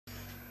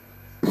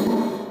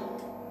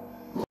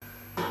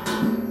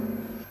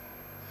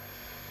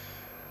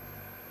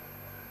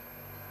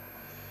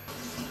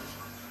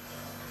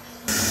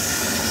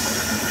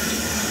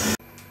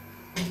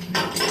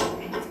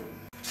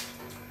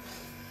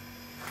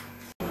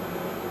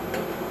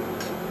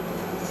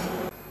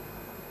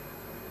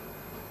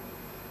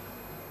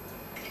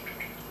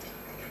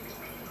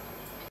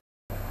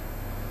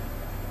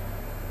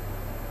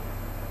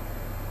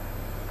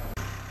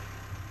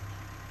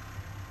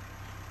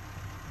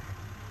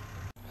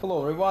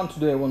Hello everyone,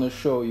 today I want to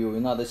show you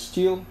another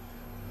still.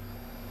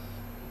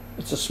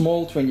 It's a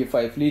small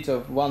 25 liter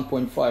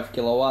 1.5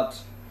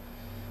 kilowatt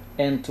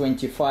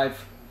N25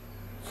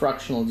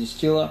 fractional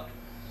distiller.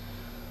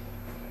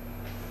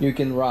 You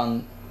can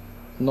run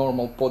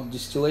normal pot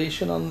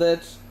distillation on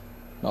that,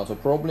 not a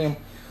problem,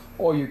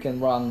 or you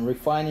can run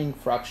refining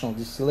fractional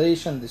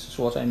distillation. This is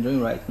what I'm doing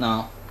right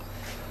now.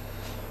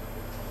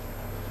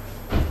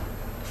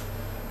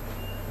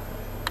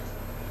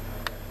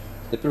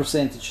 The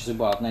percentage is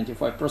about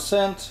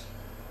 95%.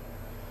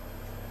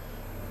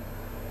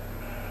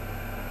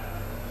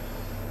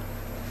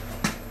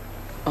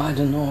 I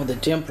don't know the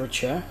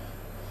temperature,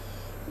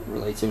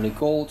 relatively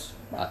cold,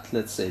 but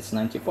let's say it's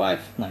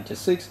 95,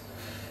 96.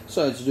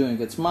 So it's doing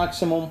its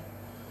maximum,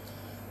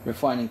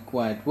 refining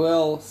quite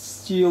well,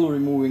 still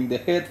removing the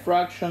head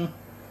fraction,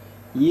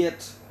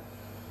 yet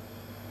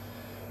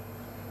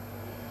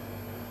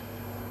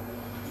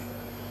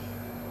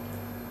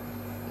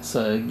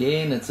so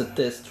again it's a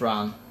test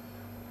run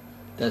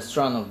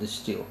of the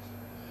still.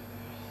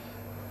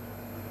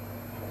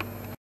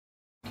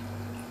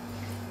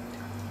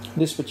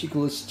 This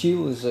particular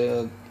still is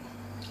a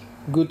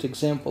good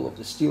example of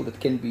the still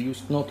that can be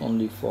used not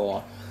only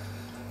for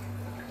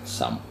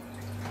some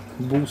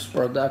booze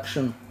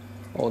production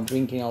or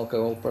drinking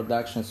alcohol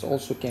production, it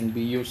also can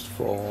be used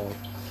for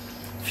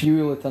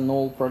fuel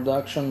ethanol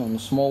production on a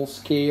small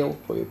scale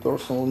for your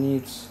personal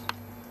needs.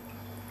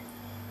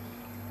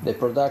 The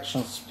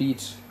production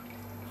speed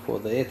for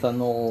the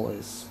ethanol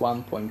is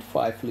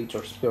 1.5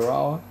 liters per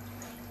hour.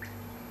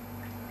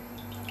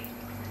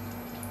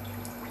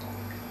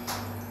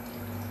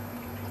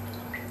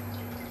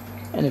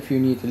 And if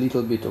you need a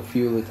little bit of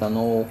fuel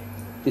ethanol,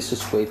 this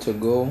is way to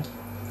go.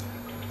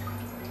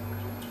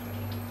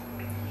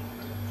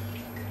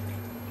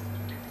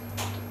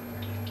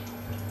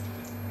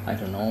 I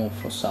don't know,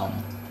 for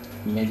some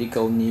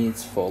medical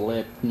needs, for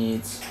lab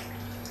needs,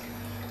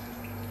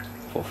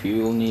 for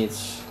fuel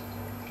needs.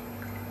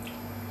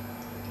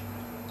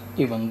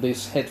 Even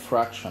this head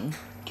fraction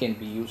can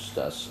be used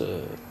as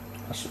a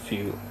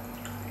fuel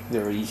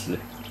very easily.